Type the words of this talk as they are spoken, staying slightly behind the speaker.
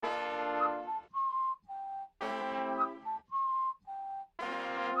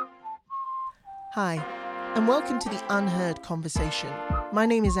Hi, and welcome to the Unheard conversation. My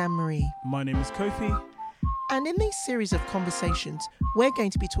name is Anne-Marie. My name is Kofi. And in this series of conversations, we're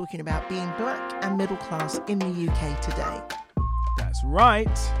going to be talking about being black and middle class in the UK today. That's right.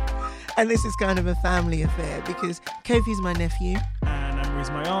 And this is kind of a family affair because Kofi's my nephew. And Anne-Marie's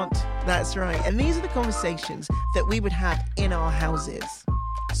my aunt. That's right. And these are the conversations that we would have in our houses.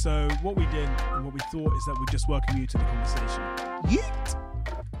 So what we did and what we thought is that we'd just welcome you to the conversation. Yeet!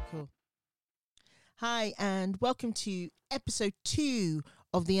 Cool. Hi, and welcome to Episode 2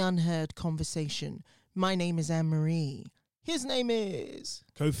 of the Unheard conversation. My name is Anne-Marie. His name is...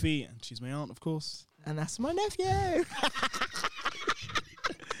 Kofi, and she's my aunt, of course. And that's my nephew.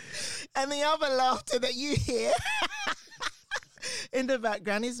 And the other laughter that you hear in the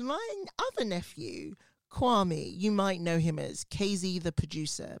background is my other nephew, Kwame. You might know him as KZ, the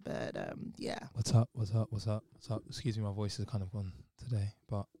producer, but yeah. What's up? Excuse me, my voice is kind of gone today,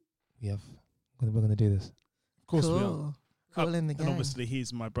 but we're going to do this. Of course cool. we are. Cool in the game. And obviously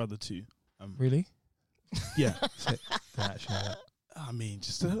he's my brother too. Really? Yeah. Don't actually know that. I mean,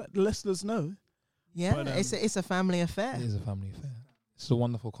 just to let the listeners know. Yeah, But, it's a family affair. It is a family affair. It's a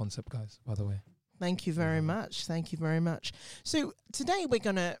wonderful concept, guys, by the way. Thank you very much. Thank you very much. So today we're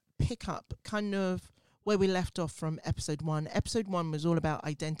going to pick up kind of where we left off from episode 1. Episode 1 was all about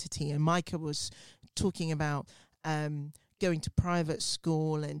identity, and Micah was talking about going to private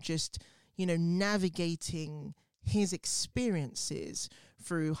school and just, navigating his experiences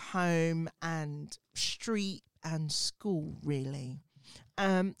through home and street and school, really.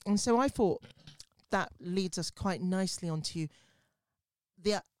 And so I thought that leads us quite nicely onto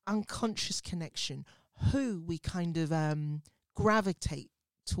the unconscious connection, who we kind of gravitate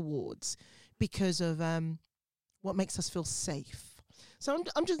towards because of what makes us feel safe. So I'm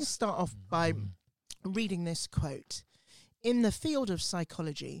just going to start off by reading this quote. In the field of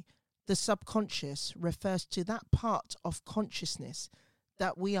psychology, the subconscious refers to that part of consciousness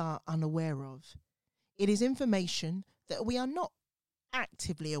that we are unaware of. It is information that we are not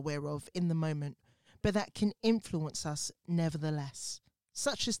actively aware of in the moment, but that can influence us nevertheless,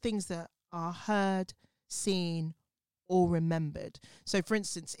 such as things that are heard, seen, or remembered. So, for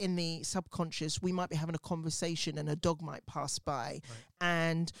instance, in the subconscious, we might be having a conversation and a dog might pass by,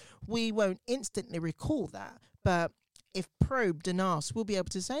 and we won't instantly recall that, but if probed and asked, we'll be able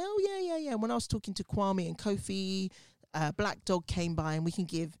to say, oh, yeah. When I was talking to Kwame and Kofi, a black dog came by, and we can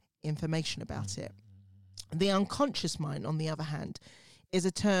give information about it. The unconscious mind, on the other hand, is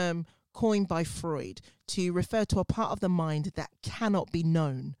a term coined by Freud to refer to a part of the mind that cannot be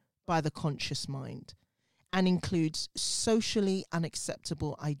known by the conscious mind and includes socially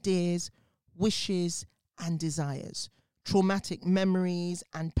unacceptable ideas, wishes, and desires, traumatic memories,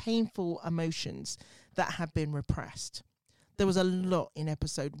 and painful emotions that have been repressed. There was a lot in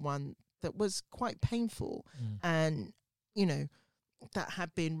episode 1 that was quite painful and, that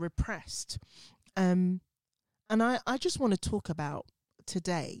had been repressed. And I just want to talk about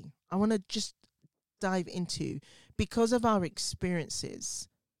today. I want to just dive into, because of our experiences,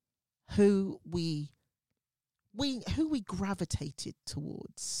 who we gravitated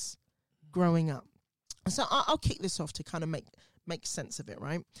towards growing up. So I'll kick this off to kind of make sense of it,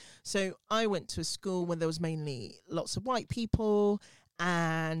 right? So I went to a school where there was mainly lots of white people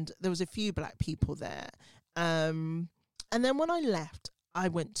and there was a few black people there. And then when I left, I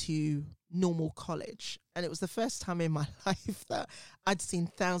went to normal college, and it was the first time in my life that I'd seen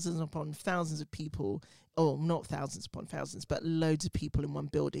thousands upon thousands of people, or not thousands upon thousands, but loads of people in one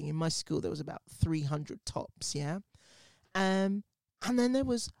building. In my school, there was about 300 tops, yeah? And then there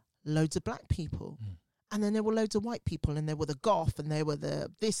was loads of black people. And then there were loads of white people, and there were the goth, and there were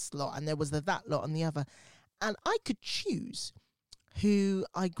the this lot, and there was the that lot, and the other. And I could choose who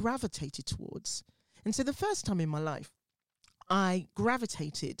I gravitated towards. And so the first time in my life, I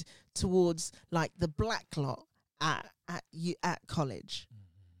gravitated towards like the black lot at college.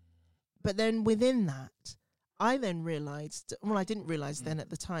 But then within that, I then realized, well, I didn't realize then at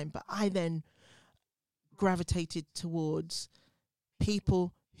the time, but I then gravitated towards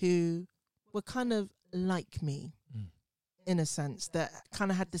people who were kind of like me in a sense, that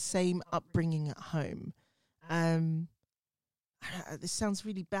kind of had the same upbringing at home. This sounds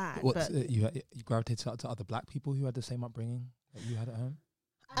really bad. But You gravitated to other black people who had the same upbringing that you had at home?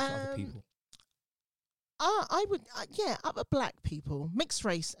 To other people? I would, other black people, mixed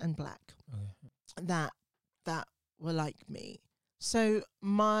race and black, that were like me. So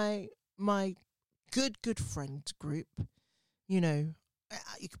my good friend group, you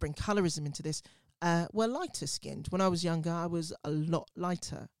could bring colorism into this, were lighter skinned. When I was younger, I was a lot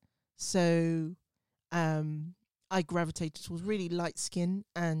lighter. So I gravitated towards really light skin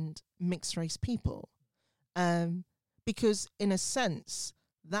and mixed race people. Because in a sense,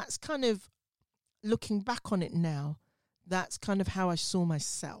 that's kind of, looking back on it now, that's kind of how I saw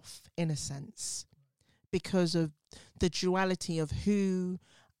myself in a sense, because of the duality of who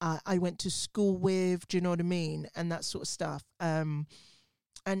I went to school with, do you know what I mean? And that sort of stuff. And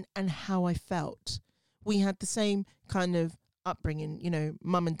how I felt. We had the same kind of upbringing, you know,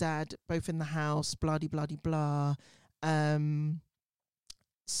 mum and dad, both in the house, blah-de-blah-de-blah,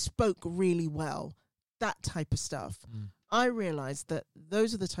 spoke really well, that type of stuff. I realised that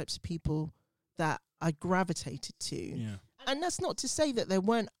those are the types of people that I gravitated to. Yeah. And that's not to say that there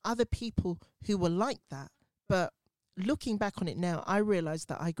weren't other people who were like that, but looking back on it now, I realised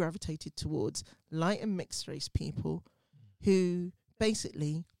that I gravitated towards light and mixed race people who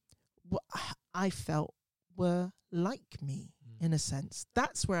basically what I felt were like me in a sense.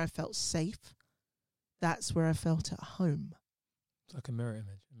 That's where I felt safe. That's where I felt at home. It's like a mirror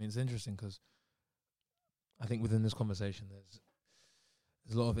image. I mean, it's interesting because I think within this conversation,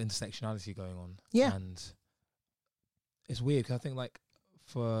 there's a lot of intersectionality going on. Yeah. And it's weird because I think, like,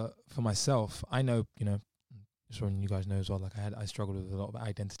 for myself, I know, you know, just when you guys know as well, like I struggled with a lot of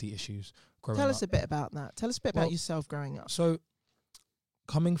identity issues growing up. Tell us a bit about that. Tell us a bit about yourself growing up. So,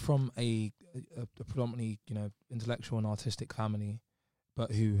 coming from a predominantly, you know, intellectual and artistic family,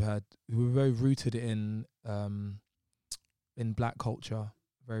 but who were very rooted in black culture,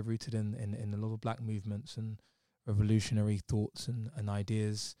 very rooted in a lot of black movements and revolutionary thoughts and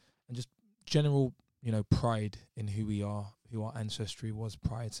ideas, and just general, you know, pride in who we are, who our ancestry was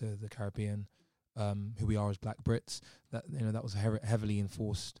prior to the Caribbean, who we are as Black Brits. That, you know, that was heavily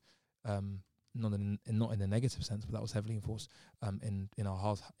enforced. Not in a negative sense, but that was heavily enforced in our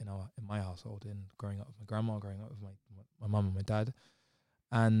house, in my household, in growing up with my grandma, growing up with my mum and my dad,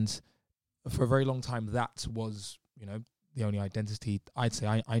 and for a very long time that was, you know, the only identity I'd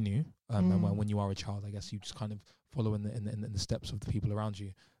say I knew. And when you are a child, I guess you just kind of follow in the steps of the people around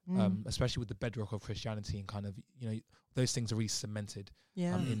you, especially with the bedrock of Christianity, and kind of, you know, those things are really cemented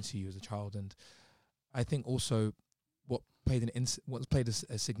into you as a child. And I think also what played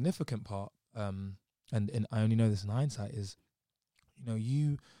a significant part. And I only know this in hindsight, is, you know,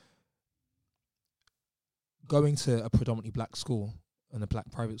 you going to a predominantly black school and a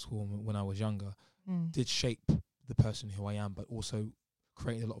black private school when I was younger did shape the person who I am, but also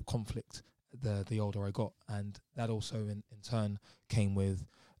created a lot of conflict the older I got, and that also in turn came with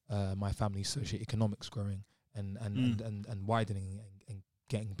my family's socioeconomics growing and widening and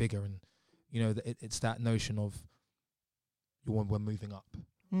getting bigger, and, you know, it's that notion of we're moving up.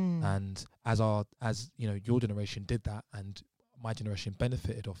 And as you know, your generation did that, and my generation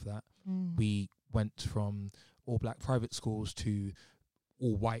benefited off that. We went from all black private schools to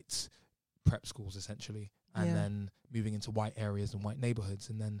all white prep schools, essentially, and then moving into white areas and white neighborhoods,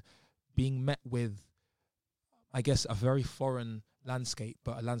 and then being met with, I guess, a very foreign landscape,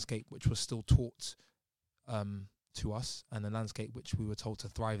 but a landscape which was still taught to us, and a landscape which we were told to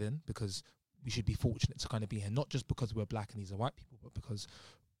thrive in, because we should be fortunate to kind of be here, not just because we're black and these are white people, but because,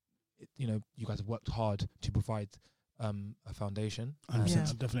 you know, you guys have worked hard to provide a foundation. I'll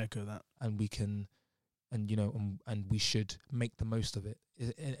definitely echo that. And we can, and, you know, and we should make the most of it.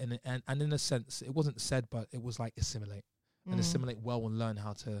 And in a sense, it wasn't said, but it was like assimilate and assimilate well, and learn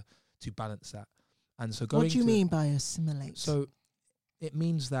how to balance that. And so going. What do you mean by assimilate? So it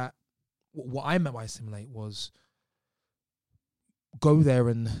means that what I meant by assimilate was go there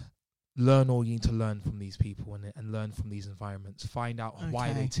and learn all you need to learn from these people, and learn from these environments. Find out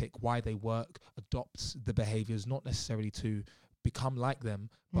why they tick, why they work, adopt the behaviors, not necessarily to become like them,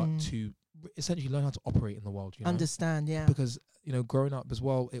 but to essentially learn how to operate in the world. You know? Understand, yeah. Because, you know, growing up as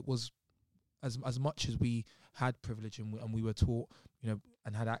well, it was as much as we had privilege and we were taught, you know,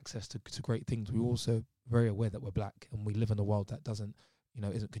 and had access to great things, we were also very aware that we're black and we live in a world that doesn't, you know,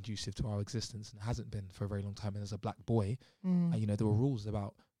 isn't conducive to our existence, and hasn't been for a very long time. And as a black boy, you know, there were rules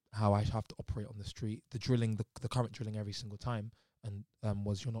about how I have to operate on the street. The drilling, the current drilling every single time, and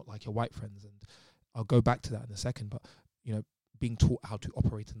was, you're not like your white friends. And I'll go back to that in a second. But, you know, being taught how to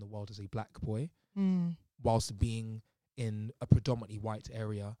operate in the world as a black boy, whilst being in a predominantly white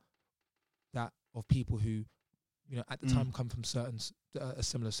area, that of people who, you know, at the time come from certain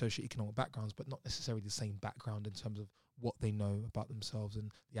similar socioeconomic backgrounds, but not necessarily the same background in terms of what they know about themselves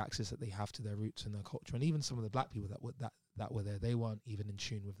and the access that they have to their roots and their culture. And even some of the black people that were there, they weren't even in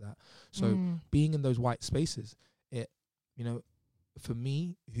tune with that. So being in those white spaces, it, you know, for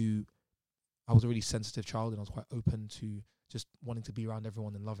me, who I was a really sensitive child, and I was quite open to just wanting to be around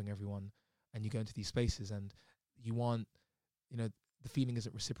everyone and loving everyone, and you go into these spaces and you want, you know, the feeling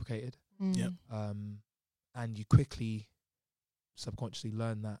isn't reciprocated. and you quickly subconsciously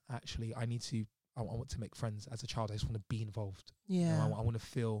learn that actually I want to make friends. As a child, I just want to be involved. Yeah. I want to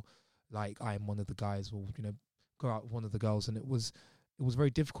feel like I am one of the guys, or go out with one of the girls. And it was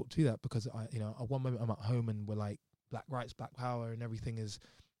very difficult to do that because at one moment I'm at home and we're like black rights, black power, and everything is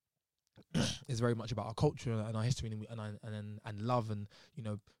very much about our culture and our history and love, and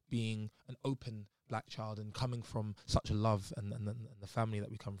being an open black child and coming from such a love and the family that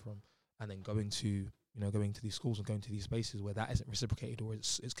we come from, and then going to these schools and going to these spaces where that isn't reciprocated, or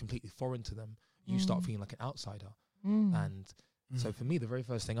it's completely foreign to them. You start feeling like an outsider. And so for me, the very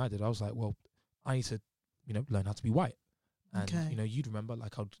first thing I did, I was like, well, I need to learn how to be white. And you'd remember,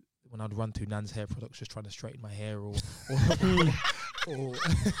 like, when I'd run through Nan's hair products just trying to straighten my hair, or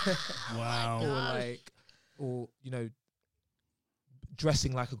wow, or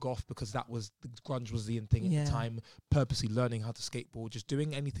dressing like a goth because that was grunge was the in thing at the time. Purposely learning how to skateboard, just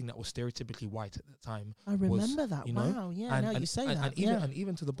doing anything that was stereotypically white at the time. I remember that. Wow, yeah. And you say that. And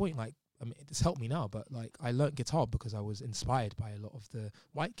even to the point, like, I mean, it's helped me now. But like, I learned guitar because I was inspired by a lot of the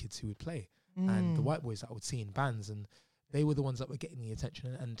white kids who would play and the white boys that I would see in bands, and they were the ones that were getting the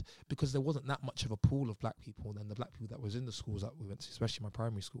attention. And because there wasn't that much of a pool of black people, then the black people that was in the schools that we went to, especially my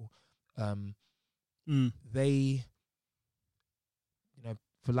primary school, they,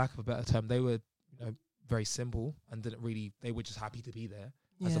 for lack of a better term, they were, very simple and they were just happy to be there,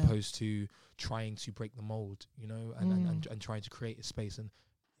 as opposed to trying to break the mold, and trying to create a space. And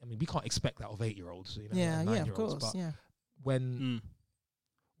I mean, we can't expect that of 8-year-olds, and 9-year-olds, of course, but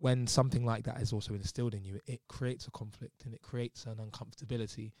when something like that is also instilled in you, it creates a conflict and it creates an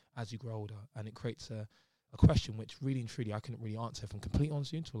uncomfortability as you grow older, and it creates a question which really and truly I couldn't really answer, if I'm completely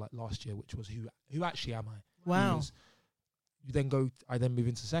honest with you, until like last year, which was who actually am I? Wow. Because I then move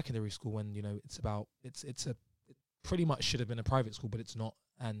into secondary school when, it pretty much should have been a private school, but it's not.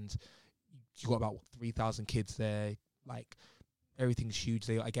 And you got about 3,000 kids there, like everything's huge.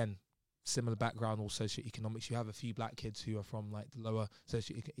 They, again, similar background or socioeconomics. You have a few black kids who are from like the lower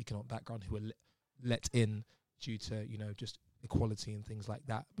socioeconomic background who are let in due to, just equality and things like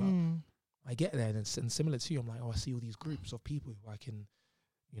that. But I get there and similar to you, I'm like, I see all these groups of people who I can,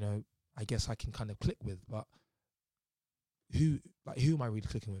 I guess I can kind of click with, but who am I really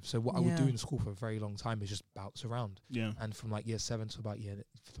clicking with? So what I would do in school for a very long time is just bounce around. Yeah. And from like year 7 to about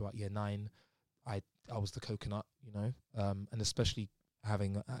year 9, I was the coconut, and especially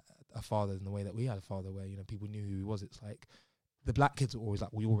having a father in the way that we had a father, where people knew who he was. It's like the black kids are always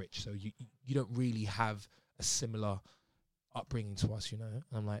like, well, you're rich, so you don't really have a similar upbringing to us, And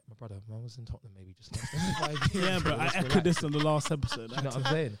I'm like, my brother, I was in Tottenham maybe just like 5 years. Yeah, but I echoed this on the last episode. You know what I'm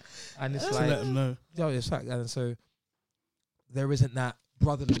saying? And it's to like, let them know. Yeah, it's fact. And so there isn't that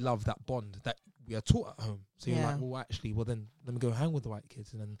brotherly love, that bond that we are taught at home. So you're like, well, then let me go hang with the white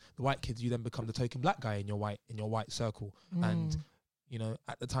kids, and then the white kids, you then become the token black guy in your white circle. And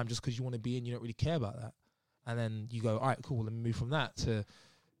at the time, just because you want to be in, you don't really care about that. And then you go, all right, cool. Let me move from that to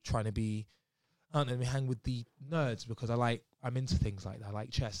trying to be. Let me hang with the nerds because I'm into things like that. I like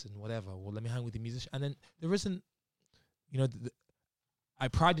chess and whatever. Well, let me hang with the musician. And then there isn't, I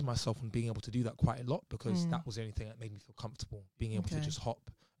prided myself on being able to do that quite a lot because that was the only thing that made me feel comfortable, being able to just hop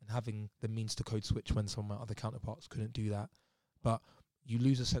and having the means to code switch when some of my other counterparts couldn't do that. But you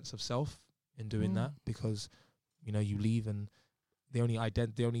lose a sense of self in doing that because, you leave, and the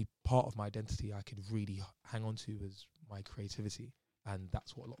only part of my identity I could really hang on to is my creativity. And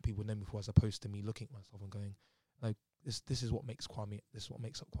that's what a lot of people know me for, as opposed to me looking at myself and going, like, this is what makes Kwame, this is what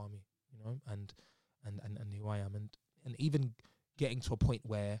makes up Kwame, and who I am. And even getting to a point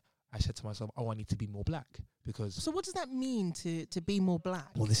where I said to myself, I need to be more black, because... So what does that mean to be more black?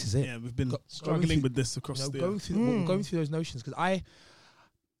 Well, this is it. Yeah, we've been struggling with this across going through those notions, because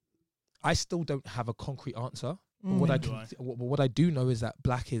I still don't have a concrete answer. But what I do know is that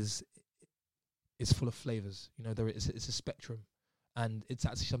black is full of flavors. It's a spectrum. And it's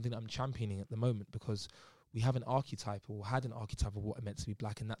actually something that I'm championing at the moment, because we have an archetype, or had an archetype of what it meant to be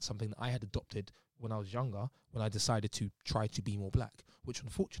black, and that's something that I had adopted when I was younger, when I decided to try to be more black, which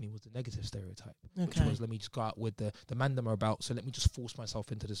unfortunately was the negative stereotype, which was, let me just go out with the man them are about, so let me just force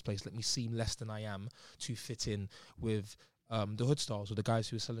myself into this place, let me seem less than I am to fit in with the hood stars, or the guys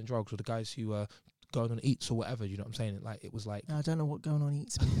who are selling drugs, or the guys who are going on eats or whatever, you know what I'm saying? It was like... I don't know what going on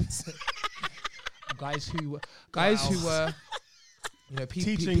eats means. guys who were...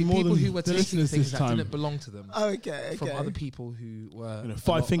 people who were taking things that didn't belong to them. Okay. From other people who were...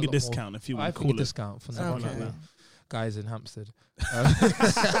 5-finger discount, if you want to call it. 5-finger discount from the guys in Hampstead.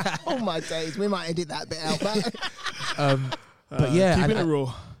 Oh my days, we might edit that bit out. But yeah... Keeping it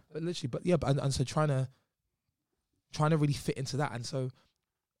raw. But literally, and so trying to really fit into that. And so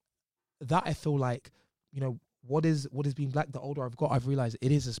that, I feel like, what is being black. The older I've got, I've realized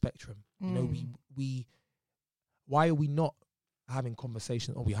it is a spectrum. We why are we not having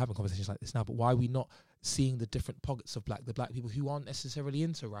conversations, or we're having conversations like this now, but why are we not seeing the different pockets of the black people who aren't necessarily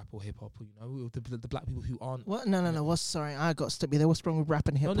into rap or hip hop, or the black people who aren't. What? No. Sorry, I got to stop you there. What's wrong with rap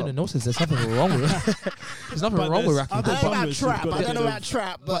and hip hop? No. There's nothing wrong with it. There's nothing wrong with rap and hip hop. I don't know about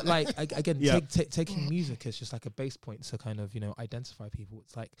trap, but like again, taking music is just like a base point to kind of identify people.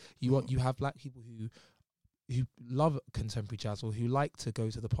 It's like you have black people who love contemporary jazz, or who like to go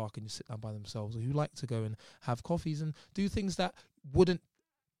to the park and just sit down by themselves, or who like to go and have coffees and do things that wouldn't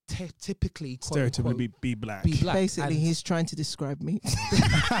typically stereotypically be black. Basically, he's trying to describe me.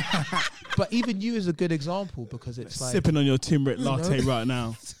 But even you is a good example, because it's like sipping on your Timrit latte right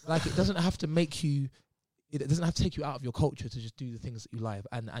now. Like, it doesn't have to make you. It doesn't have to take you out of your culture to just do the things that you like.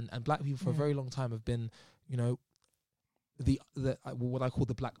 And black people for a very long time have been, the what I call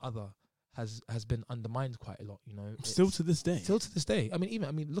the black other has been undermined quite a lot. Still to this day. Still to this day. I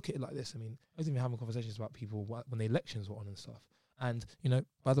mean, look at it like this. I was even having conversations about people when the elections were on and stuff. And,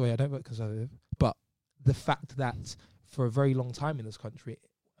 by the way, I don't vote Conservative, but the fact that for a very long time in this country,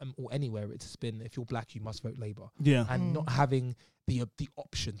 or anywhere, it's been, if you're black, you must vote Labour. Yeah. And not having the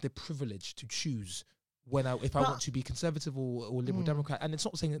option, the privilege to choose if I want to be Conservative or Liberal Democrat. And it's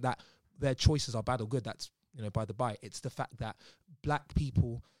not saying that their choices are bad or good. That's, by the by. It's the fact that black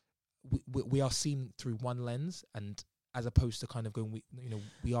people, we are seen through one lens, and as opposed to kind of going,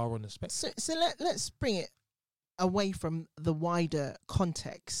 we are on a spectrum. So let's bring it away from the wider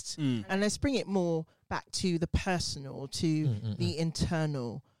context, and let's bring it more back to the personal, to the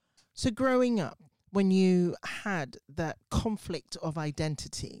internal. So growing up, when you had that conflict of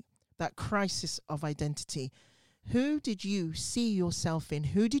identity, that crisis of identity, who did you see yourself in?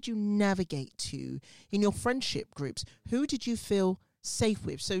 Who did you navigate to in your friendship groups? Who did you feel safe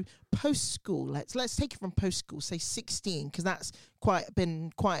with? So post school, let's take it from post school, say 16, because that's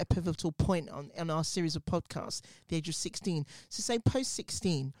been quite a pivotal point on our series of podcasts, the age of 16. So say post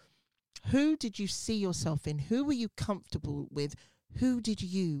 16, who did you see yourself in? Who were you comfortable with? Who did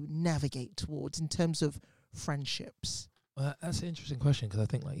you navigate towards in terms of friendships? Well, that's an interesting question, because I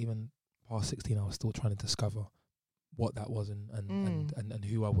think even past 16, I was still trying to discover what that was and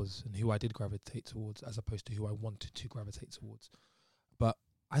who I was and who I did gravitate towards, as opposed to who I wanted to gravitate towards. But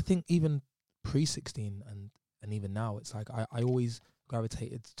I think even pre-16 and even now, it's like I always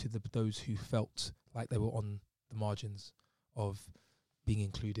gravitated to those who felt like they were on the margins of being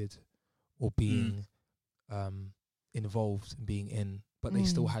included or being involved and being in, but they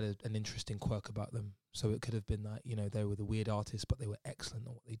still had an interesting quirk about them. So it could have been that, they were the weird artists, but they were excellent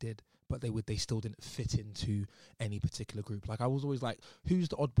at what they did, but they still didn't fit into any particular group. Like, I was always like, who's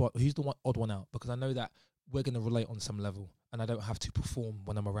the odd one out? Because I know that we're going to relate on some level, and I don't have to perform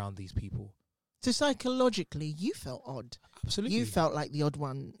when I'm around these people. So psychologically, you felt odd. Absolutely. You felt like the odd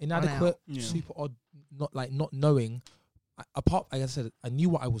one. Inadequate, super odd, not knowing. Like I said, I knew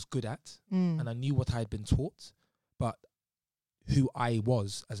what I was good at, and I knew what I had been taught, but who I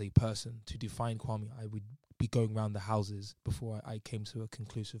was as a person, to define Kwame, I would be going around the houses before I came to a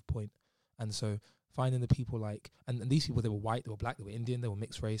conclusive point. And so finding the people and these people, they were white, they were black, they were Indian, they were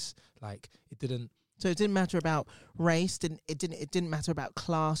mixed race. So it didn't matter about race. It didn't matter about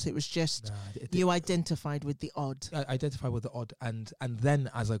class. It was just you identified with the odd. I identified with the odd, and then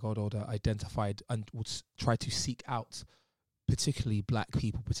as I got older, identified and would try to seek out particularly black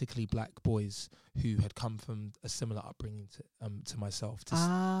people, particularly black boys who had come from a similar upbringing to myself.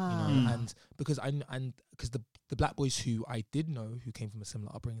 And because the black boys who I did know who came from a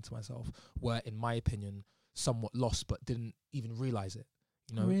similar upbringing to myself were, in my opinion, somewhat lost, but didn't even realize it.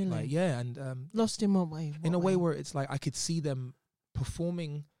 Really? Lost in what way? In a way where it's like I could see them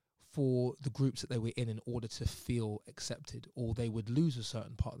performing for the groups that they were in order to feel accepted, or they would lose a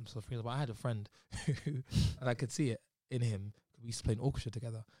certain part of themselves. For example, I had a friend who, and I could see it in him. We used to play an orchestra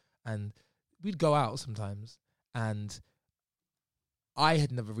together, and we'd go out sometimes, and I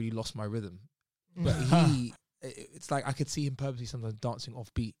had never really lost my rhythm, but it's like I could see him purposely sometimes dancing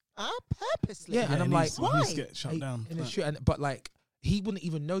off beat. Purposely? Yeah, and I'm like, why? Get shut down. And it's true, but he wouldn't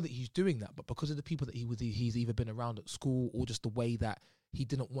even know that he's doing that, but because of the people that he's either been around at school, or just the way that he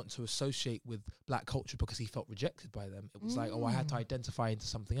didn't want to associate with black culture because he felt rejected by them. It was like, I had to identify into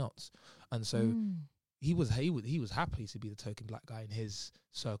something else. And so he was happy to be the token black guy in his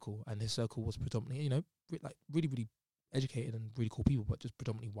circle, and his circle was predominantly, really, really educated and really cool people, but just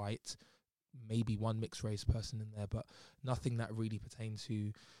predominantly white, maybe one mixed race person in there, but nothing that really pertained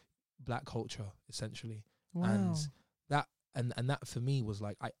to black culture, essentially. Wow. And that for me was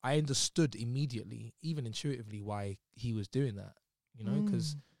like, I understood immediately, even intuitively, why he was doing that,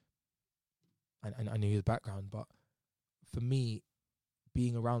 because and I knew his background. But for me,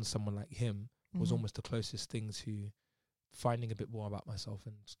 being around someone like him was almost the closest thing to finding a bit more about myself,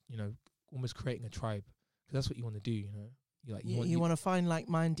 and almost creating a tribe, because that's what you want to do. You want to find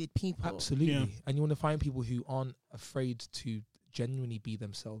like-minded people. Absolutely, and you want to find people who aren't afraid to genuinely be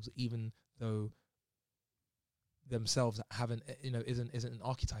themselves, even though themselves haven't isn't an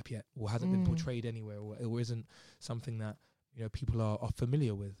archetype yet, or hasn't been portrayed anywhere, or isn't something that people are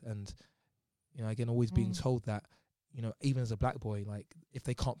familiar with. And again, always being told that even as a black boy, like if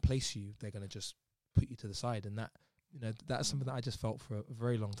they can't place you, they're going to just put you to the side. And that that's something that I just felt for a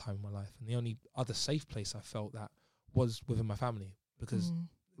very long time in my life. And the only other safe place I felt that was within my family, because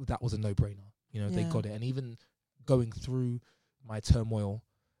that was a no-brainer. They got it. And even going through my turmoil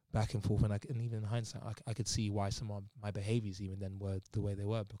back and forth, and even in hindsight, I could see why some of my behaviors even then were the way they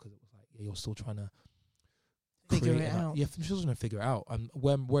were, because it was like, you're still trying to figure it out. Yeah, I'm still trying to figure it out.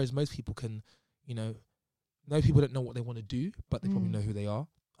 Whereas most people can, most people don't know what they want to do, but they probably know who they are.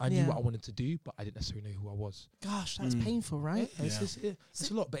 I knew what I wanted to do, but I didn't necessarily know who I was. Gosh, that's painful, right?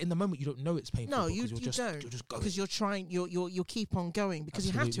 It's a lot, but in the moment you don't know it's painful. No, you don't, because you're trying. You keep on going, because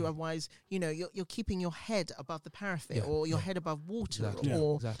you have to. Otherwise, you're keeping your head above the parapet, or your head above water,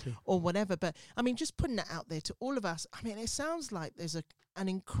 or whatever. But I mean, just putting that out there to all of us. I mean, it sounds like there's an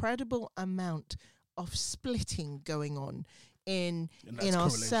incredible amount of splitting going on in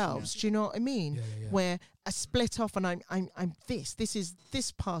ourselves. Do you know what I mean? Where I split off, and I'm this is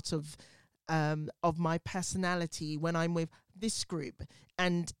this part of my personality when I'm with this group,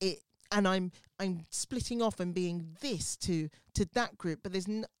 and I'm splitting off and being this to that group, but there's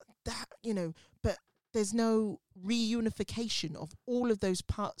but there's no reunification of all of those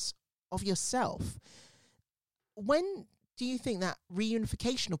parts of yourself. When do you think that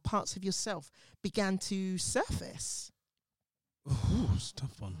reunification of parts of yourself began to surface? Ooh, it's a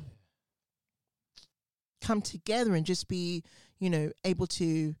tough one. Come together and just be, able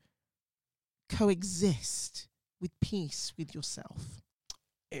to coexist with peace with yourself.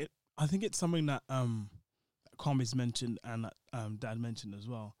 I think it's something that Kwame's mentioned, and that Dad mentioned as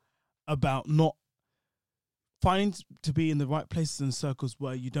well, about not finding to be in the right places and circles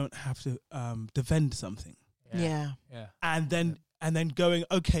where you don't have to defend something. Yeah. And then going,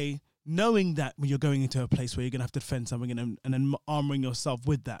 okay, knowing that when you're going into a place where you're going to have to defend something, and then armoring yourself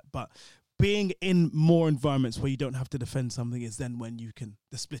with that. But being in more environments where you don't have to defend something is then when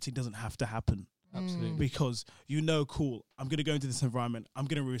the splitting doesn't have to happen. Absolutely. Because cool, I'm going to go into this environment, I'm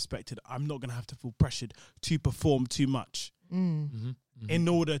going to be respected, I'm not going to have to feel pressured to perform too much in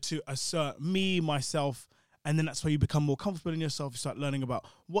order to assert myself. And then that's where you become more comfortable in yourself. You start learning about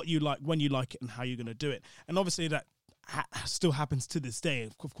what you like, when you like it, and how you're going to do it. And obviously that still happens to this day,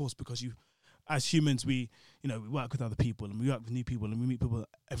 of course, because as humans, we work with other people, and we work with new people, and we meet people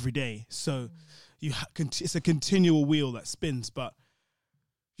every day. So it's a continual wheel that spins. But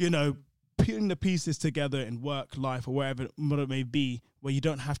putting the pieces together in work, life, or wherever what it may be, where you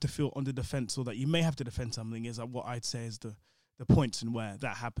don't have to feel on the defense, or that you may have to defend something, is what I'd say is the points in where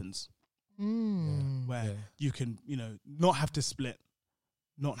that happens. Where you can not have to split,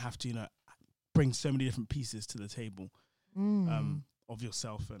 not have to bring so many different pieces to the table of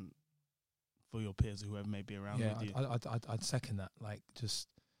yourself and for your peers or whoever may be around with you. I'd second that. Like, just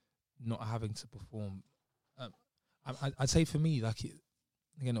not having to perform. I'd say for me, like,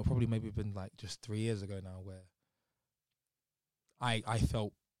 again, it'll probably maybe been like just 3 years ago now, where I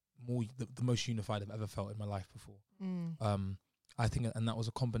felt more the most unified I've ever felt in my life before. I think, and that was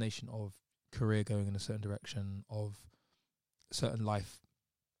a combination of career going in a certain direction, of certain life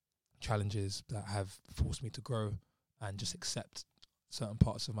challenges that have forced me to grow and just accept certain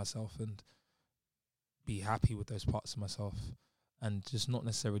parts of myself and be happy with those parts of myself, and just not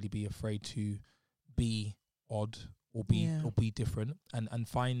necessarily be afraid to be odd or be different, and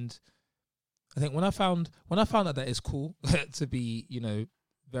find. I think when I found out that it's cool to be,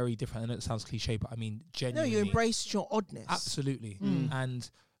 very different. I know it sounds cliche, but I mean genuinely. No, you embraced your oddness. Absolutely,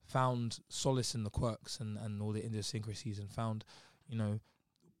 and found solace in the quirks and all the idiosyncrasies, and found,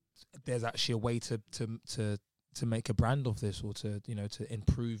 there's actually a way to make a brand of this, or to to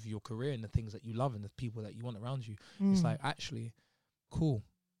improve your career and the things that you love and the people that you want around you. It's like, actually, cool.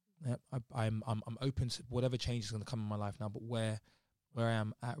 Yeah, I'm open to whatever change is going to come in my life now, but where I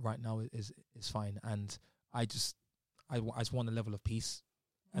am at right now is fine, and I just want a level of peace,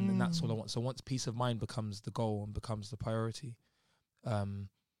 and then that's all I want. So once peace of mind becomes the goal and becomes the priority,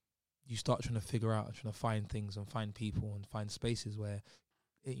 you start trying to figure out, trying to find things and find people and find spaces where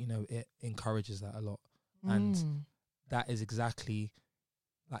it encourages that a lot. And that is exactly,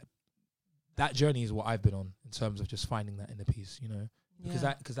 like, that journey is what I've been on in terms of just finding that inner peace,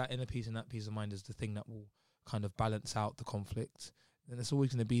 because that inner peace and that peace of mind is the thing that will kind of balance out the conflict. And it's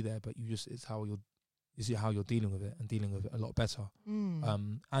always going to be there, but it's how you're dealing with it and dealing with it a lot better.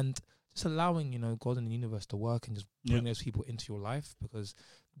 And just allowing, God and the universe to work and just bring those people into your life, because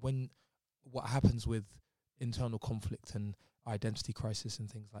what happens with internal conflict and identity crisis and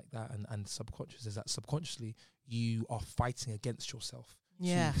things like that and subconscious is that subconsciously you are fighting against yourself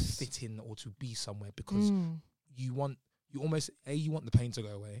to fit in or to be somewhere, because you want the pain to go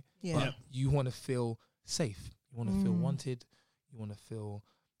away, but you want to feel safe, you want to feel wanted, you want to feel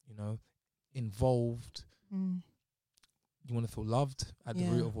involved, you want to feel loved at the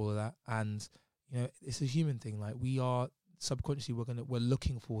root of all of that. And it's a human thing. Like, we are subconsciously we're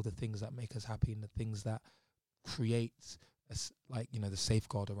looking for the things that make us happy and the things that create the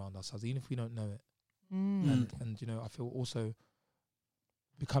safeguard around ourselves, even if we don't know it. And I feel also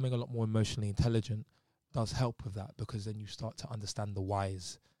becoming a lot more emotionally intelligent does help with that, because then you start to understand the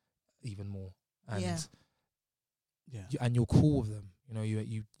whys even more, and and you're cool with them.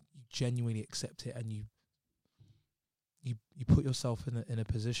 You genuinely accept it, and you put yourself in a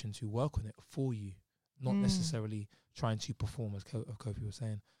position to work on it for you, not necessarily trying to perform, as Kofi was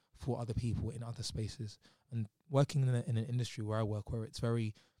saying, for other people in other spaces. And working in an industry where I work, where it's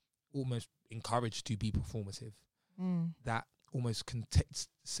very almost encouraged to be performative, that almost can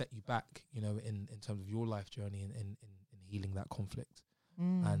set you back, in terms of your life journey and in healing that conflict.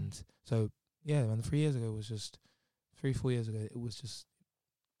 And so, and 3 years ago was just 3-4 years ago, it was just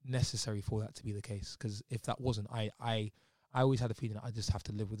necessary for that to be the case. Because if that wasn't, I always had a feeling that I just have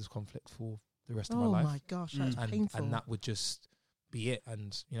to live with this conflict for the rest of my life. Oh my gosh, that's painful. And that would just be it.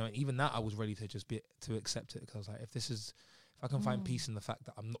 And even that, I was ready to just to accept it, because I was like, if I can find peace in the fact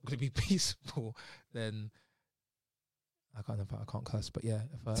that I'm not going to be peaceful, then I can't curse. But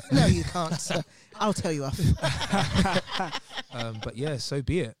no, you can't. Sir. I'll tell you off. But so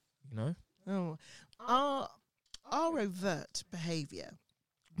be it. Oh, our overt behaviour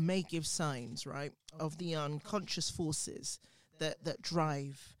may give signs, right, of the unconscious forces that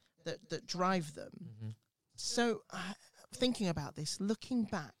drive them. So, thinking about this, looking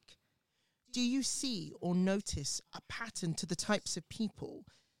back, do you see or notice a pattern to the types of people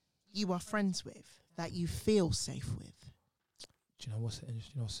you are friends with, that you feel safe with? Do you know what's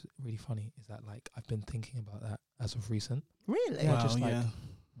interesting? What's really funny is that, like, I've been thinking about that as of recent. Really? Yeah,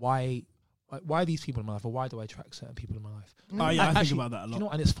 why are these people in my life, or why do I attract certain people in my life? I think about that a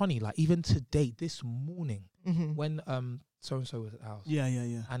lot. And it's funny, like, even today, this morning, when so and so was at the house. Yeah.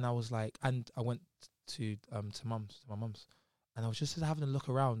 And I was like, and I went to my mum's, and I was just having a look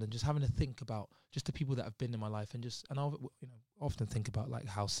around and just having to think about just the people that have been in my life, and I often think about, like,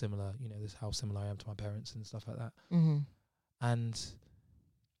 how similar I am to my parents and stuff like that. And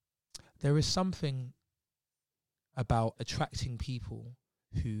there is something about attracting people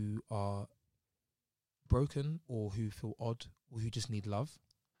who are broken, or who feel odd, or who just need love.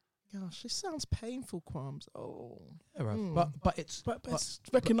 Gosh, this sounds painful, Kwams. Oh, yeah, right. But it's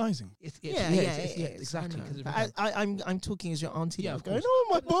recognizing. It's exactly. I'm talking as your auntie. Yeah, I'm going, oh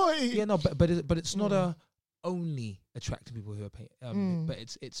my boy. Yeah, no, but it's not a only attracting people who are but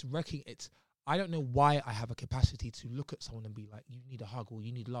it's wrecking. I don't know why I have a capacity to look at someone and be like, you need a hug, or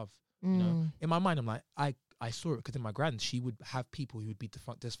you need love. In my mind, I'm like, I saw it, because in my grand, she would have people who would be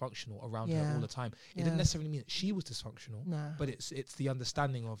dysfunctional around her all the time. It didn't necessarily mean that she was dysfunctional, but it's the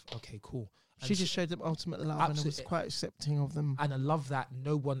understanding of, okay, cool. And she just showed them ultimate love, and was quite accepting of them. And a love that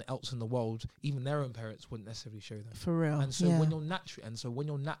no one else in the world, even their own parents, wouldn't necessarily show them. For real. And so when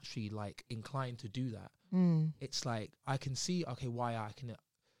you're naturally like inclined to do that, it's like, I can see, okay, why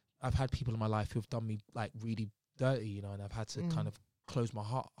I've had people in my life who've done me, like, really dirty, and I've had to kind of close my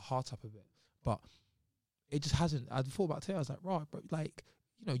heart up a bit, but it just hasn't. I thought about it today. I was like, right, bro, like,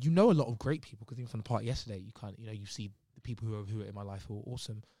 a lot of great people, because even from the party yesterday, you kind of, you see the people who are in my life who are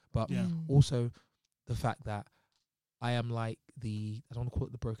awesome, but also the fact that I am like I don't want to call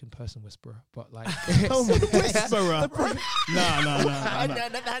it the broken person whisperer, but like whisperer. No.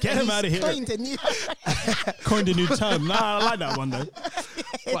 Get him out of here. Coined a new term. Nah, I like that one though.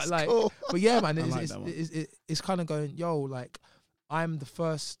 But like, cool. But yeah, man, it's kind of going, yo, like, I'm the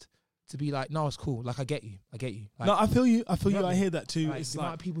first to be like, no, it's cool. Like, I get you. Like, no, I feel you. I hear that too. Like, it's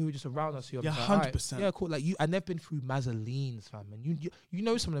like people who are just around us. Who are 100%. Yeah, cool. Like, and they've been through Mazzelines, fam, and you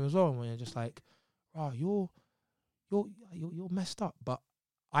know some of them as well. And when you're just like, oh, you're messed up, but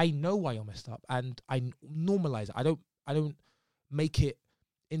I know why you're messed up, and I normalize it. I don't make it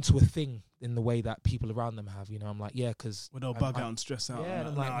into a thing in the way that people around them have. I'm like, yeah, because they'll bug out and stress out. Yeah, and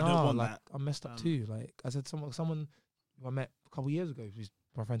I'm like, I don't want that. I'm messed up too. Like I said, someone who I met a couple of years ago, who's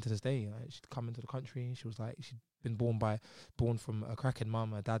my friend to this day. She'd come into the country. She was like, she'd been born from a cracking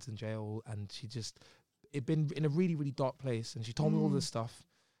mum. Her dad's in jail, and it'd been in a really, really dark place. And she told me all this stuff,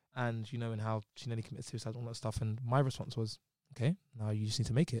 and and how she nearly committed suicide, all that stuff. And my response was, okay, now you just need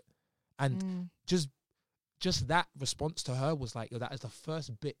to make it. And just that response to her was like, that is the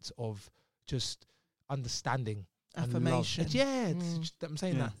first bit of just understanding, affirmation. I'm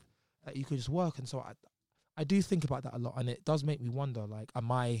saying that you could just work. And so I do think about that a lot, and it does make me wonder, like,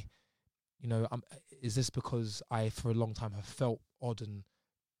 am I, is this because I for a long time have felt odd and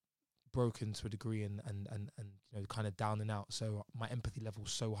broken to a degree, and kind of down and out, so my empathy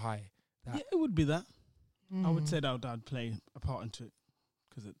level's so high that it would be that. I would say that would play a part into it,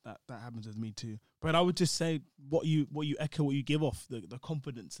 because that happens with me too. But I would just say what you echo, what you give off, the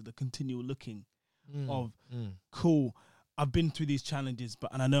confidence, the continual looking of cool. I've been through these challenges,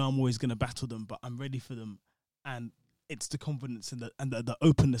 and I know I'm always going to battle them, but I'm ready for them. And it's the confidence and the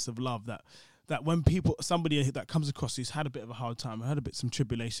openness of love that when somebody that comes across who's had a bit of a hard time, some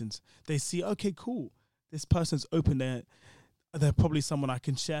tribulations, they see, okay, cool, this person's open. They're probably someone I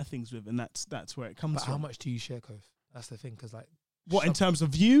can share things with, and that's where it comes from. But how much do you share, Kof? That's the thing, because like, what, in terms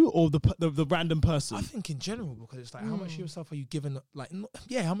of you or the random person? I think in general, because it's like, how much of yourself are you giving? Like,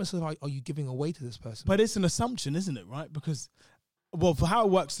 how much are you giving away to this person? But it's an assumption, isn't it? Right? Because, for how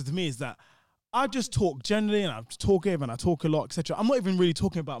it works to me is that I just talk generally, and I talk a lot, etc. I'm not even really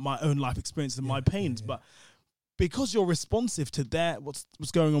talking about my own life experiences and my pains, but because you're responsive to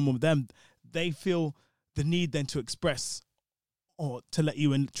what's going on with them, they feel the need then to express or to let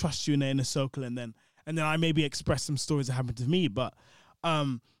you and trust you in their inner circle, and then I maybe express some stories that happened to me. But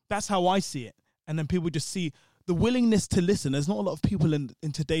that's how I see it. And then people just see the willingness to listen. There's not a lot of people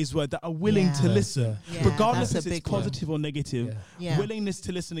in today's world that are willing to listen, regardless if it's positive or negative. Willingness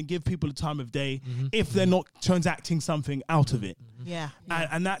to listen and give people the time of day if they're not transacting something out of it.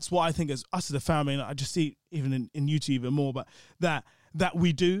 And that's what I think as us as a family, and I just see even in YouTube even more, but that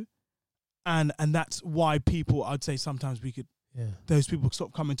we do. And that's why people, I'd say sometimes we could, those people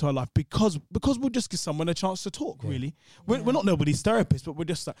stop coming to our life because we'll just give someone a chance to talk. Really, we're not nobody's therapist, but we're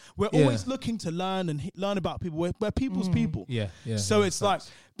just like, we're always looking to learn and learn about people. We're people's people. So it's like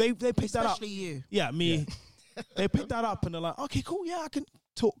they pick that up. Especially you. Yeah, me. They pick that up and they're like, okay, cool. Yeah, I can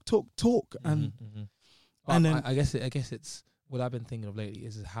talk. And and then I guess it's what I've been thinking of lately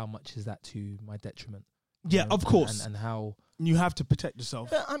is how much is that to my detriment? Yeah, of course. And how you have to protect yourself.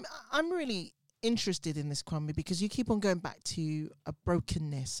 But I'm really interested in this, Kwame, because you keep on going back to a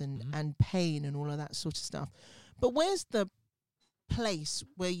brokenness and pain and all of that sort of stuff. But where's the place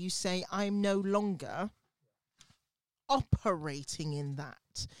where you say, I'm no longer operating in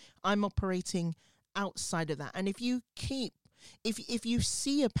that? I'm operating outside of that. And if you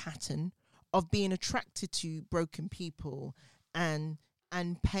see a pattern of being attracted to broken people and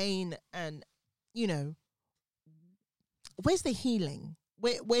pain, and where's the healing?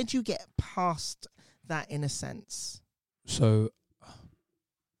 Where do you get past that, in a sense? So,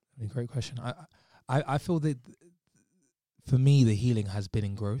 great question. I feel that for me, the healing has been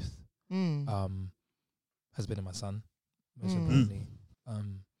in growth. Has been in my son, most importantly,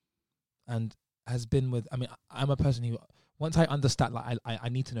 and has been with. I mean, I'm a person who, once I understand, like I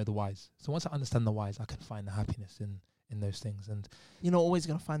need to know the whys. So once I understand the whys, I can find the happiness in those things. And you're not always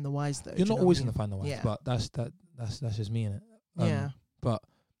going to find the whys, though. You're not always going to find the whys, but that's just me in it. But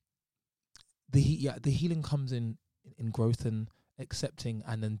the healing comes in growth and accepting,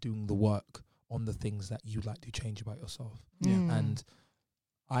 and then doing the work on the things that you'd like to change about yourself. And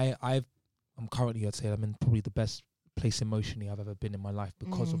I'm currently, I'd say, I'm in probably the best place emotionally I've ever been in my life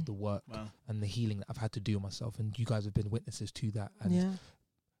because of the work and the healing that I've had to do myself. And you guys have been witnesses to that. And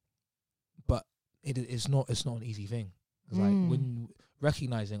but it's not an easy thing. Like when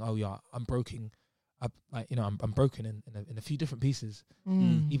recognizing, oh yeah, I'm broken. I'm broken in a few different pieces.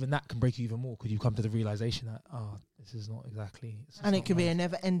 Even that can break you even more, because you come to the realization that this is not exactly. And it could be a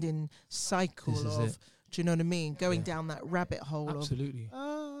never-ending cycle of. Do you know what I mean? Going down that rabbit hole. Absolutely.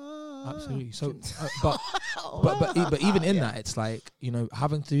 Absolutely. So, but even in that, it's like,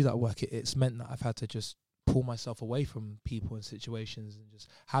 having to do that work. It's meant that I've had to just pull myself away from people and situations and just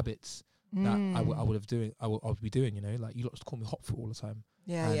habits that I would be doing. Like, you lot just call me hot foot all the time.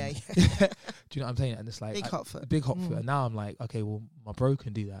 Yeah. Do you know what I'm saying? And it's like big hot foot. And now I'm like, okay, well, my bro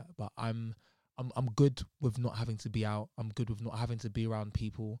can do that, but I'm good with not having to be out. I'm good with not having to be around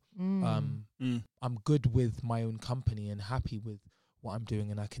people. I'm good with my own company and happy with what I'm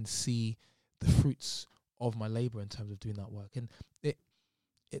doing, and I can see the fruits of my labor in terms of doing that work. And it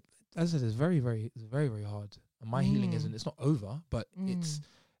as I said, it's very, very hard. And my healing it's not over, but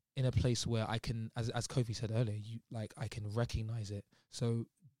in a place where I can, as Kofi said earlier, I can recognize it. So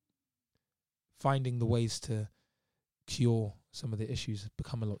finding the ways to cure some of the issues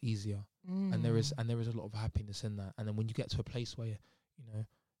become a lot easier, and there is a lot of happiness in that. And then when you get to a place where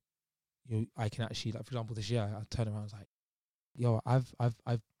I can actually, like, for example, this year I turn around and was like, yo,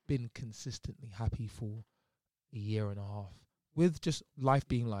 I've been consistently happy for a year and a half, with just life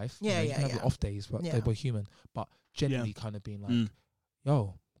being life. You can have your off days, but we're human. But generally, kind of being like,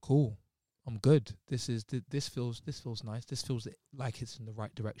 yo, cool, I'm good. This feels nice. This feels like it's in the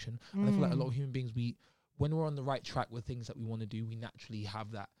right direction. And I feel like a lot of human beings, when we're on the right track with things that we want to do, we naturally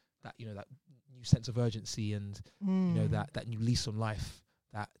have that new sense of urgency and that new lease on life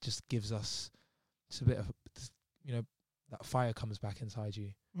that just gives us just a bit of that fire comes back inside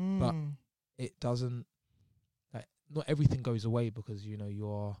you. But it doesn't, like, not everything goes away because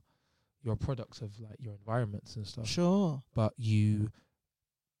you're products of like your environments and stuff. Sure. But you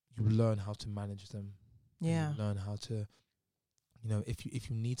learn how to manage them. Yeah. You learn how to, if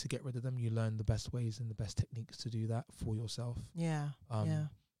you need to get rid of them, you learn the best ways and the best techniques to do that for yourself. Yeah.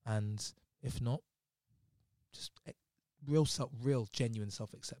 And if not, just real genuine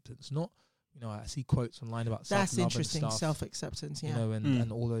self-acceptance. Not, I see quotes online about self-love. That's interesting. And stuff, self-acceptance. Yeah.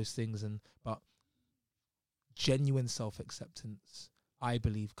 And all those things. But genuine self-acceptance, I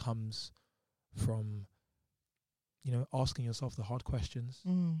believe, comes from asking yourself the hard questions,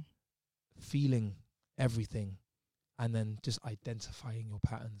 feeling everything, and then just identifying your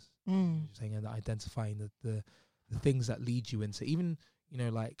patterns. And identifying the things that lead you into, even,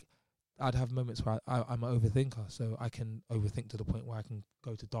 like, I'd have moments where I'm an overthinker, so I can overthink to the point where I can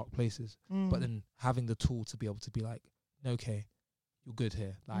go to dark places. But then having the tool to be able to be like, okay, you're good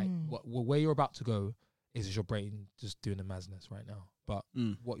here. Like, where you're about to go is your brain just doing a madness right now. But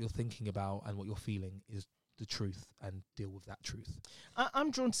what you're thinking about and what you're feeling is the truth, and deal with that truth.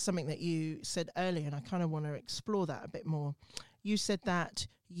 I'm drawn to something that you said earlier, and I kind of want to explore that a bit more. You said that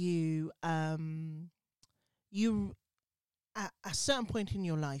you at a certain point in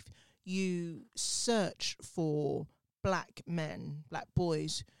your life, you search for black men, black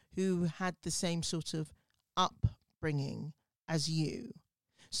boys who had the same sort of upbringing as you.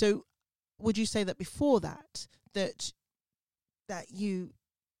 So would you say that before that you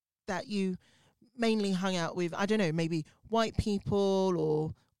mainly hung out with, I don't know, maybe white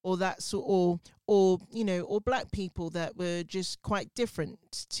people or that sort, or black people that were just quite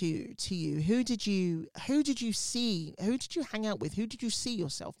different to you? Who did you hang out with? Who did you see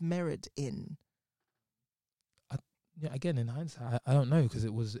yourself mirrored in? Again, in hindsight, I don't know, because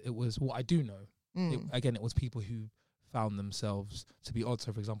it was what I do know. It was people who found themselves to be odd.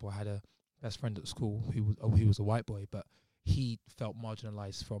 So, for example, I had a best friend at school who was a white boy, but he felt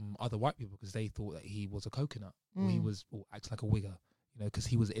marginalized from other white people because they thought that he was a coconut, or he was acting like a wigger, because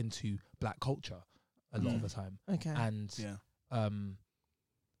he was into black culture a lot of the time. Okay. And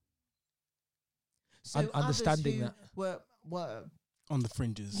so understanding that were on the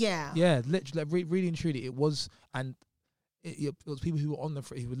fringes. Yeah, literally, really and truly, it was, and it was people who were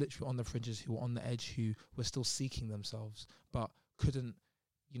who were literally on the fringes, who were on the edge, who were still seeking themselves, but couldn't,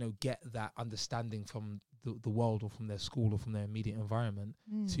 get that understanding from the world, or from their school, or from their immediate environment,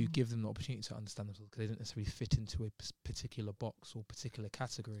 to give them the opportunity to understand themselves, because they didn't necessarily fit into a particular box or particular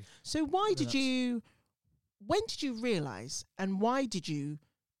category. So when did you realize, and why did you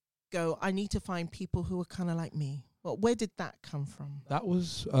go, I need to find people who are kind of like me? Well, where did that come from? That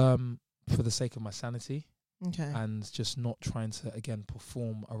was for the sake of my sanity. Okay. And just not trying to, again,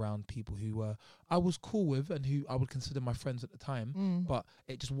 perform around people who I was cool with and who I would consider my friends at the time, but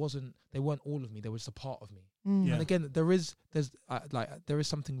it just wasn't, they weren't all of me, they were just a part of me. Yeah. And again, there is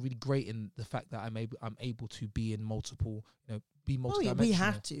something really great in the fact that I'm able to be in multiple, be multidimensional.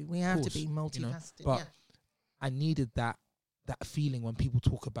 We have to be multifaceted. But I needed that feeling when people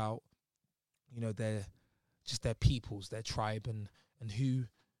talk about, their peoples, their tribe, and who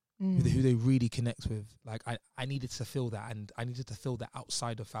they really connect with. Like, I needed to feel that, and I needed to feel that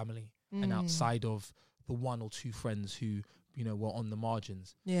outside of family and outside of the one or two friends who, were on the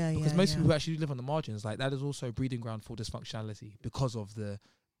margins. Because most people who actually live on the margins, like, that is also a breeding ground for dysfunctionality because of the,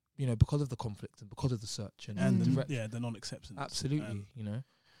 because of the conflict and because of the search and the non-acceptance. Absolutely,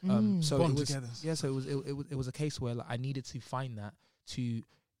 so bond it was together. So it was a case where, like, I needed to find that, to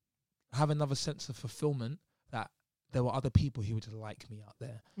have another sense of fulfillment, that there were other people who were just like me out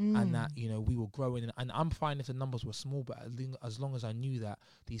there, and that, we were growing. And I'm fine if the numbers were small, but as long as I knew that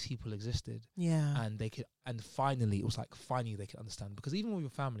these people existed, and they could, and finally, it was like, they could understand. Because even with your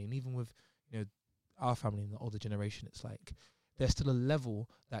family, and even with, our family in the older generation, it's like, there's still a level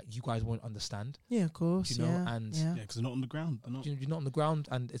that you guys won't understand. Yeah, of course. You know, yeah, and Yeah, because they're not on the ground. They're not. you're not on the ground,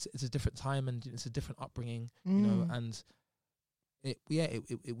 and it's a different time, and it's a different upbringing. You know, and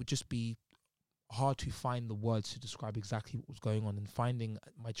it would just be hard to find the words to describe exactly what was going on, and finding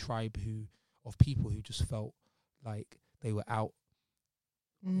my tribe of people who just felt like they were out,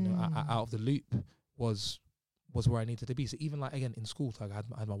 you know, out of the loop was where I needed to be. So even like again in school, like I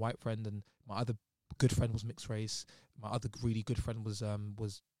had my white friend, and my other good friend was mixed race. My other really good friend was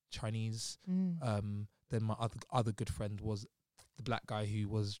Chinese. Then my other good friend was the black guy who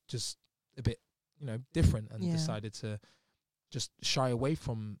was just a bit, you know, different, and decided to just shy away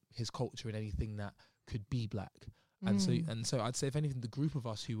from his culture and anything that could be black. And so I'd say, if anything, the group of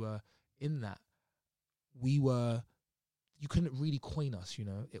us who were in that, you couldn't really coin us, you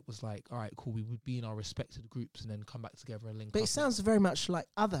know. It was like, all right, cool, we would be in our respected groups and then come back together and link But up. it sounds very much like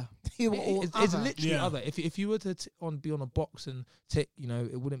other. It's literally other. If you were to be on a box and tick, you know,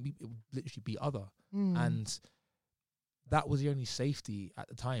 it would literally be other. And that was the only safety at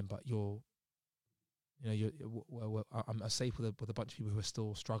the time. But I'm safe with a bunch of people who are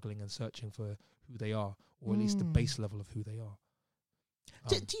still struggling and searching for who they are, or at least the base level of who they are.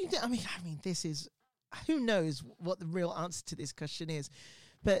 Do you? I mean, this is, who knows what the real answer to this question is,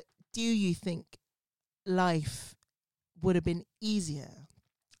 but do you think life would have been easier?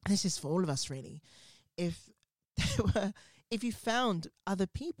 And this is for all of us, really, if you found other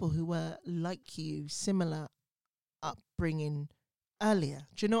people who were like you, similar upbringing earlier.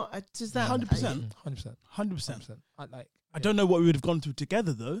 Do you know? Does that 100%? 100%. I don't know what we would have gone through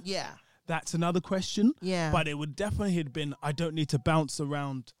together, though. Yeah. That's another question. Yeah. But it would definitely have been, I don't need to bounce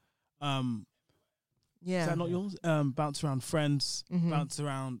around. Is that not yours? Bounce around friends, bounce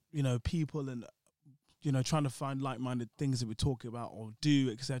around, you know, people, and, you know, trying to find like-minded things that we talk about or do,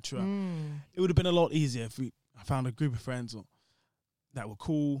 etc. It would have been a lot easier if I found a group of friends that were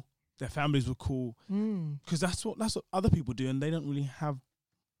cool, their families were cool, because that's what other people do, and they don't really have.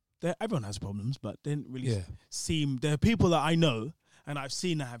 Everyone has problems, but they didn't really seem. There are people that I know and I've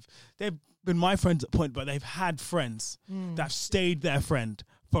seen they've been my friends at point, but they've had friends that have stayed their friend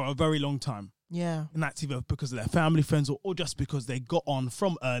for a very long time. Yeah. And that's either because of their family friends or just because they got on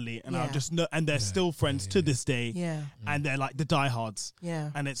from early and I just know, and they're still friends to this day. Yeah. And they're like the diehards.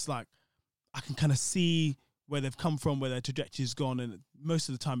 Yeah. And it's like, I can kind of see where they've come from, where their trajectory's gone. And most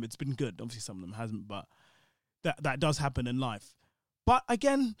of the time it's been good. Obviously some of them hasn't, but that does happen in life. But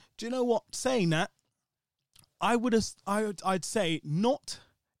again, do you know what? Saying that, I'd say not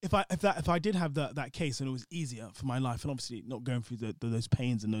if I did have that case and it was easier for my life, and obviously not going through those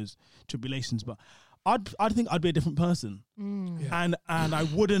pains and those tribulations, but I'd think I'd be a different person, and I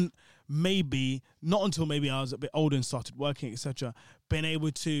wouldn't, maybe not until maybe I was a bit older and started working, etc., been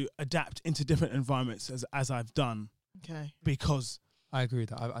able to adapt into different environments as I've done. Okay, because I agree with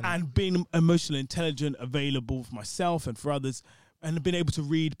that, and being emotionally intelligent, available for myself and for others, and being able to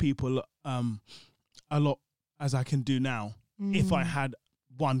read people a lot as I can do now, if I had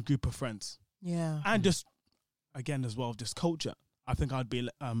one group of friends. Yeah. And just, again, as well, just culture. I think I'd be,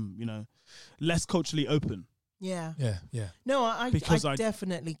 less culturally open. Yeah. Yeah, yeah. No, I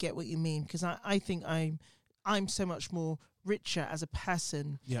definitely get what you mean, because I think I'm so much more richer as a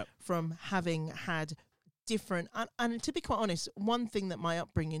person from having had different, and to be quite honest, one thing that my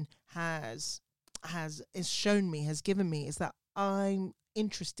upbringing has given me is that I'm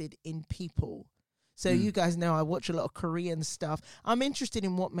interested in people. So you guys know I watch a lot of Korean stuff. I'm interested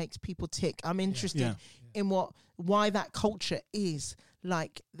in what makes people tick. I'm interested in why that culture is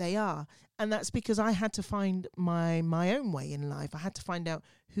like they are. And that's because I had to find my own way in life. I had to find out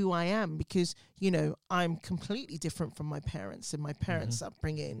who I am, because, you know, I'm completely different from my parents, and my parents'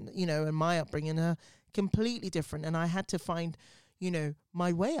 upbringing, you know, and my upbringing are completely different. And I had to find, you know,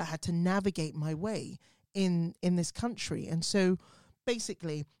 my way. I had to navigate my way in this country. And so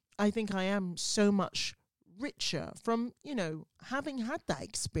basically, I think I am so much richer from, you know, having had that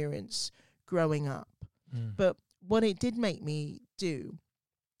experience growing up. But what it did make me do,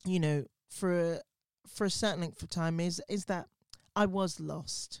 you know, for a certain length of time is that I was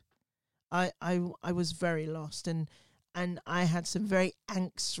lost. I was very lost, and I had some very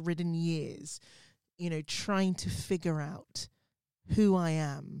angst-ridden years, you know, trying to figure out who I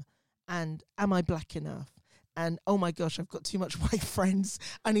am and am I black enough? And, oh my gosh, I've got too much white friends.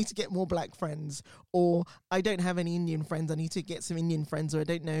 I need to get more black friends. Or I don't have any Indian friends. I need to get some Indian friends. Or I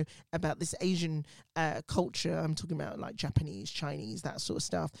don't know about this Asian culture. I'm talking about like Japanese, Chinese, that sort of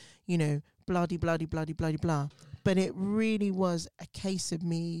stuff. You know, bloody, bloody, bloody, bloody, blah. But it really was a case of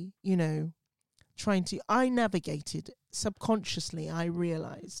me, you know, I navigated subconsciously. I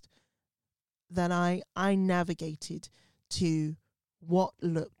realized that I navigated to what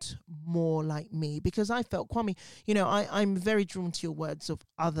looked more like me, because I felt, Kwame, I'm very drawn to your words of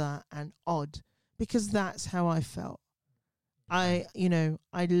other and odd, because that's how I felt. I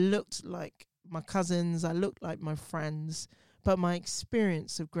looked like my cousins, I looked like my friends, but my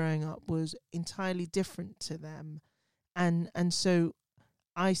experience of growing up was entirely different to them. And so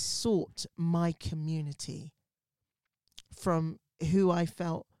I sought my community from who I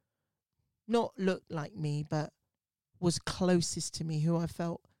felt not looked like me, but was closest to me, who I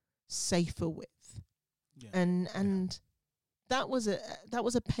felt safer with. Yeah. And that was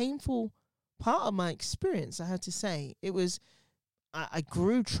a painful part of my experience, I have to say. It was, I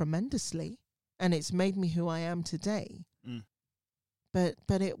grew tremendously, and it's made me who I am today. Mm.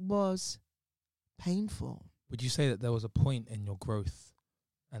 But it was painful. Would you say that there was a point in your growth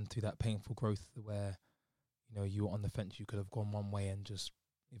and through that painful growth where, you were on the fence, you could have gone one way and just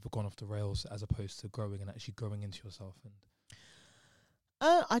either gone off the rails, as opposed to growing and actually growing into yourself? And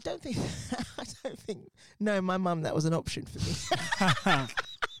I don't think no, my mum, that was an option for me.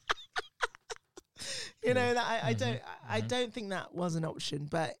 I don't think that was an option,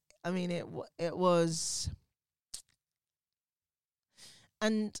 but I mean it was.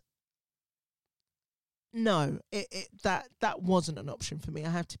 And no, that wasn't an option for me. I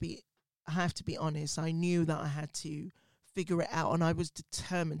have to be honest. I knew that I had to figure it out, and I was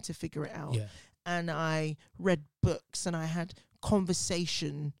determined to figure it out. Yeah. And I read books, and I had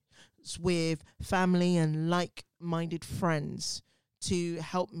conversations with family and like-minded friends to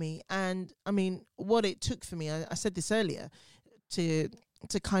help me. And I mean, what it took for me, I said this earlier, to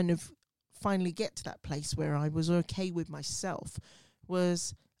kind of finally get to that place where I was okay with myself,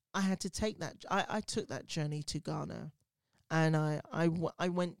 was I had to take that. I took that journey to Ghana, and I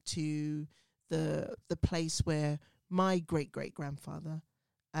went to the place where my great-great-grandfather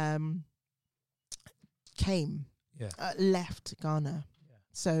left Ghana. Yeah.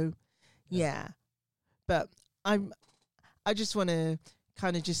 So, yeah. But I just want to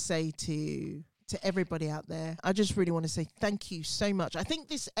kind of just say to everybody out there, I just really want to say thank you so much. I think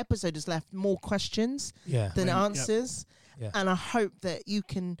this episode has left more questions than answers. Yeah. And I hope that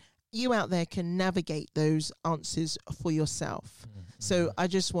you out there can navigate those answers for yourself. Mm-hmm. So I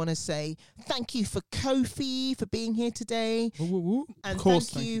just want to say thank you for Kofi for being here today. Woo, woo, woo. And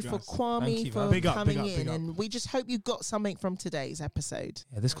thank you for Kwame for coming in. And we just hope you got something from today's episode.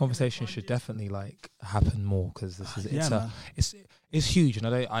 Yeah, this conversation should definitely happen more, because this is it's huge, and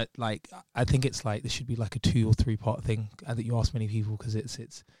I think it's this should be a 2 or 3 part thing that you ask many people, because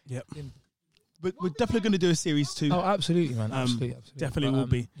it's yep. We're definitely going to do a series 2. Oh, absolutely, man. Absolutely. Definitely will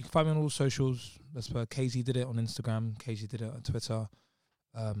be. You can find me on all socials. That's where KZ did it on Instagram. KZ did it on Twitter.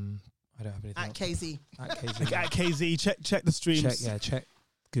 I don't have anything. At KZ. At KZ. Check the streams. Check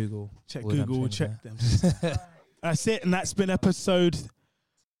Google. Check Google. Check them. That's it, and that's been episode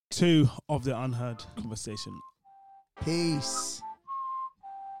 2 of the Unheard Conversation. Peace.